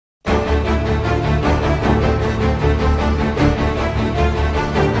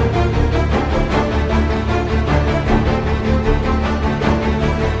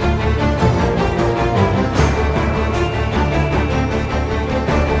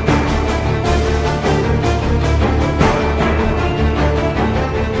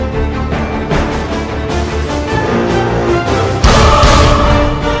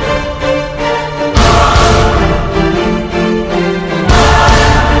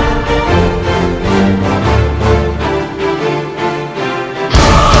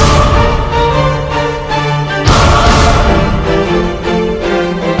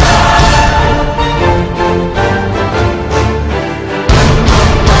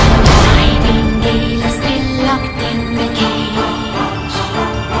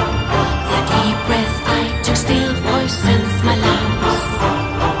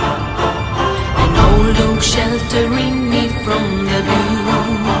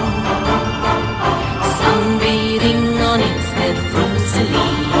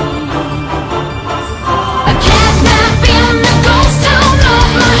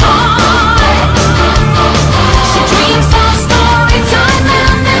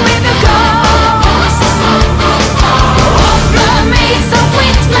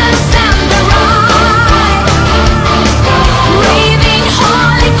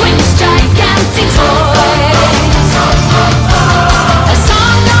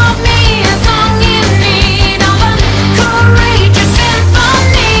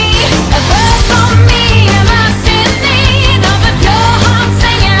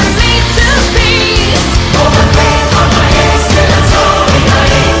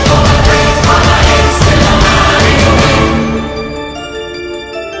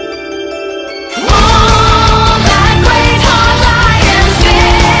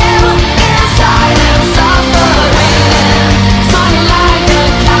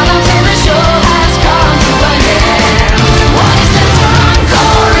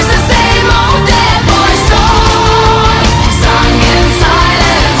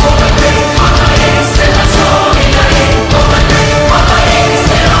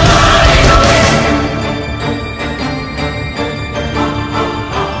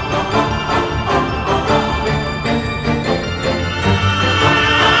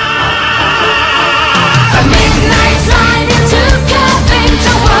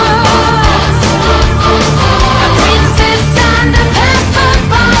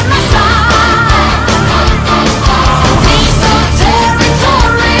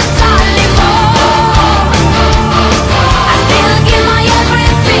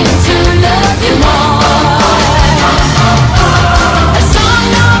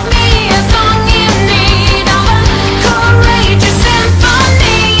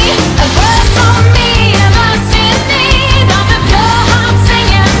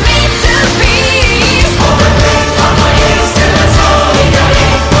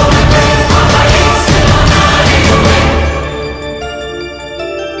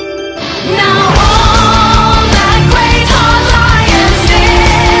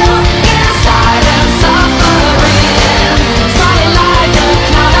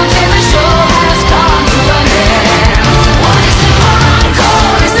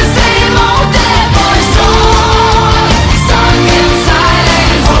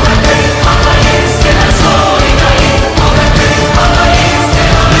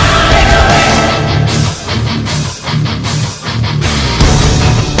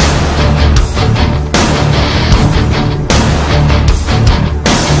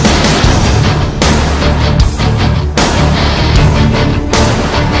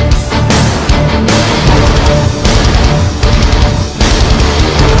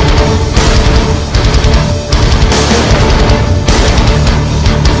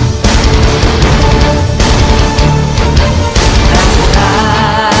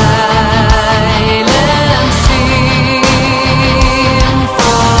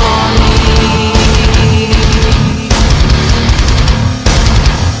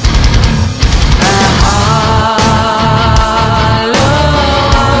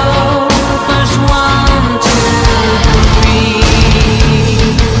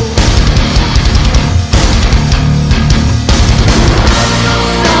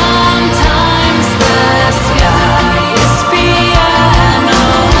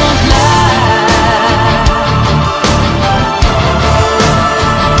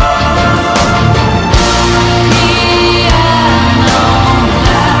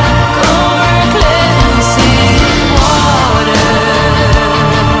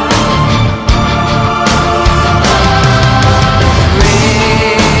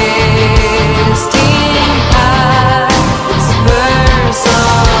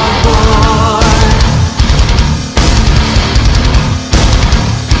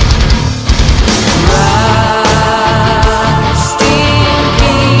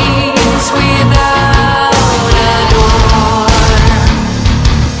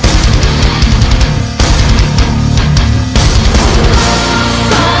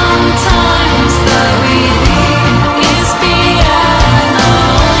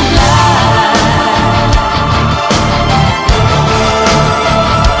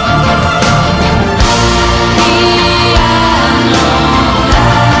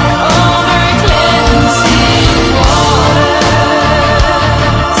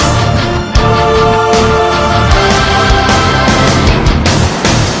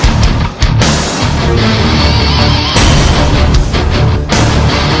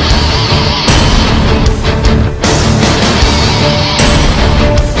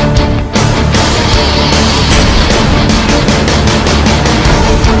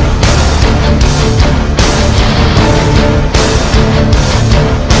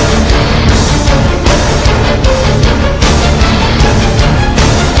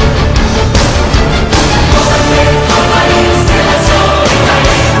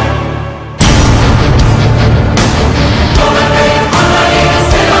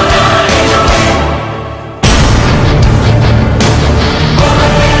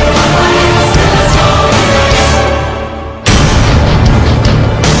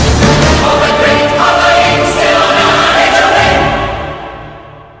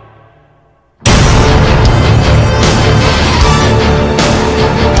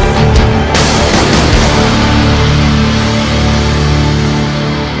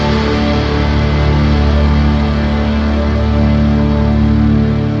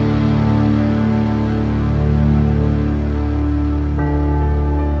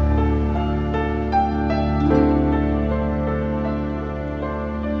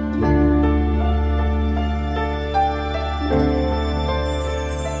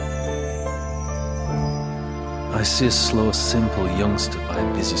I see a slow, simple youngster by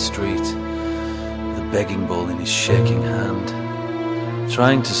a busy street, with a begging bowl in his shaking hand,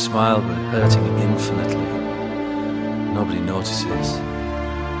 trying to smile but hurting him infinitely. Nobody notices.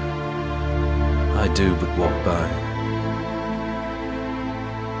 I do but walk by.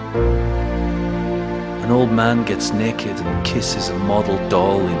 An old man gets naked and kisses a model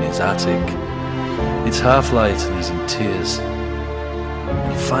doll in his attic. It's half-light and he's in tears.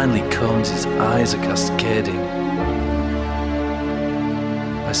 When he finally comes, his eyes are cascading.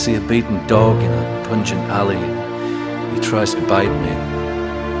 I see a beaten dog in a pungent alley. He tries to bite me.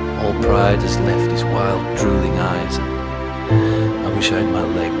 All pride has left his wild, drooling eyes. I wish I had my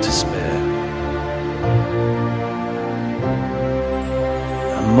leg to spare.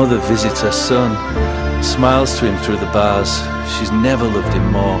 A mother visits her son, smiles to him through the bars. She's never loved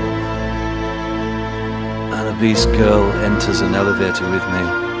him more. An obese girl enters an elevator with me,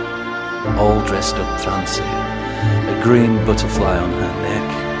 all dressed up fancy, a green butterfly on her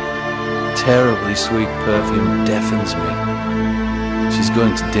neck. Terribly sweet perfume deafens me. She's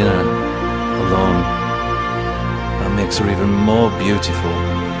going to dinner alone. That makes her even more beautiful.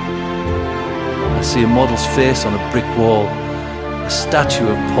 I see a model's face on a brick wall, a statue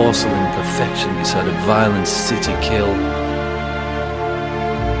of porcelain perfection beside a violent city kill.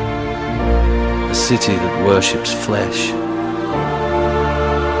 A city that worships flesh.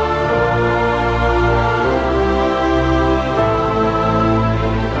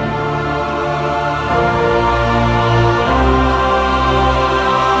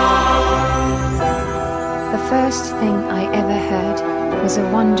 The first thing I ever heard was a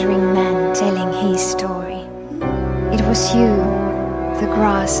wandering man telling his story. It was you, the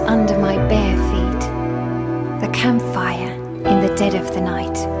grass under my bare feet, the campfire in the dead of the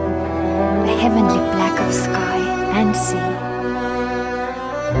night, the heavenly black of sky and sea.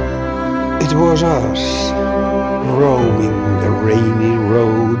 It was us, roaming the rainy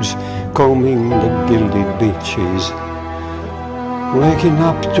roads, combing the gilded beaches, waking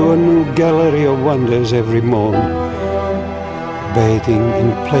up to a new gallery of wonders every morn, bathing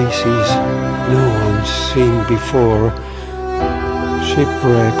in places no one's seen before,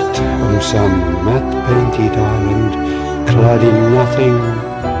 shipwrecked on some matte-painted island, clad in nothing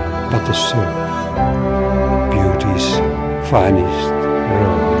but the surf, beauty's finest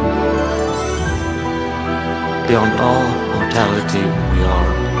role. Beyond all mortality we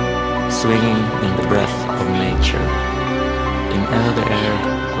are, swinging in the breath of nature, in the air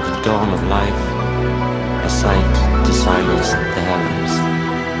of the dawn of life, a sight to silence the heavens.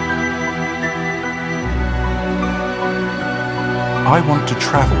 I want to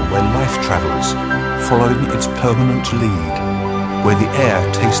travel where life travels, following its permanent lead, where the air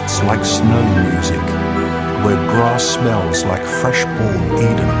tastes like snow music, where grass smells like fresh-born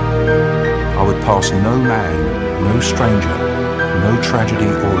Eden. I would pass no man, no stranger, no tragedy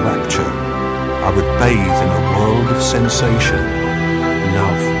or rapture. I would bathe in a world of sensation,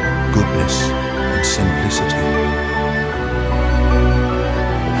 love, goodness, and simplicity.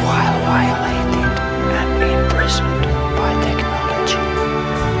 While violated and imprisoned by technology.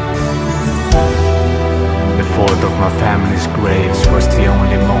 The thought of my family's graves was the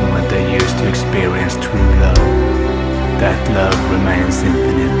only moment I used to experience true love. That love remains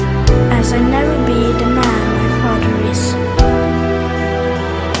infinite. As I never be the man my father is.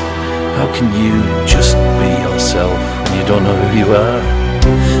 How can you just be yourself when you don't know who you are?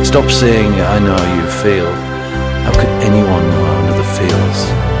 Stop saying, I know how you feel. How could anyone know how another feels?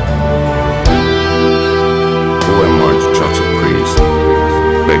 Who am I to judge a priest,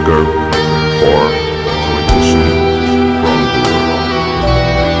 beggar, poor, politician, wrongdoer?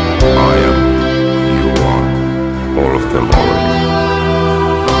 I am, you are, all of them already.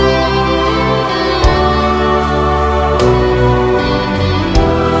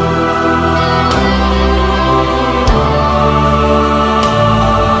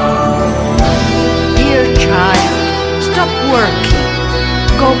 Working,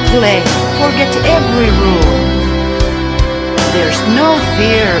 go play, forget every rule. There's no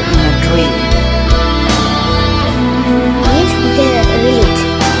fear in a dream. Is there a village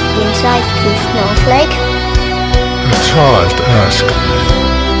inside this snowflake? A child asked me.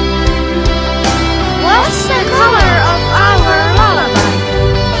 What's the color of our lullaby?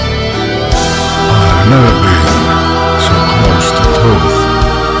 I've never been so close to truth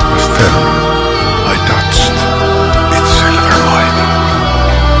as then I touched its silver lining.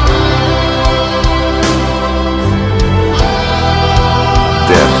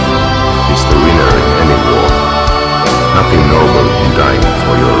 Death is the winner in any war. Nothing noble in dying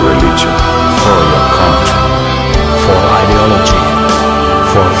for your religion, For your country, for ideology,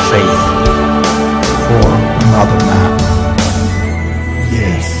 for faith, for another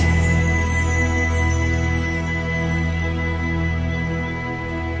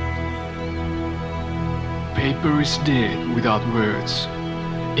Paper is dead without words,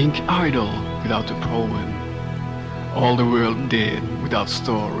 ink idle without a poem, all the world dead without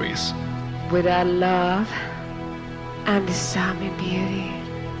stories. Without love and the summer beauty.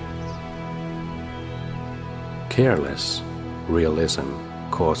 Careless realism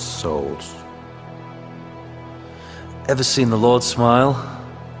costs souls. Ever seen the Lord smile?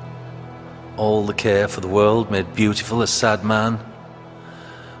 All the care for the world made beautiful a sad man.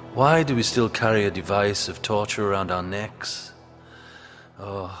 Why do we still carry a device of torture around our necks?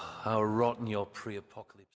 Oh, how rotten your pre-apocalypse.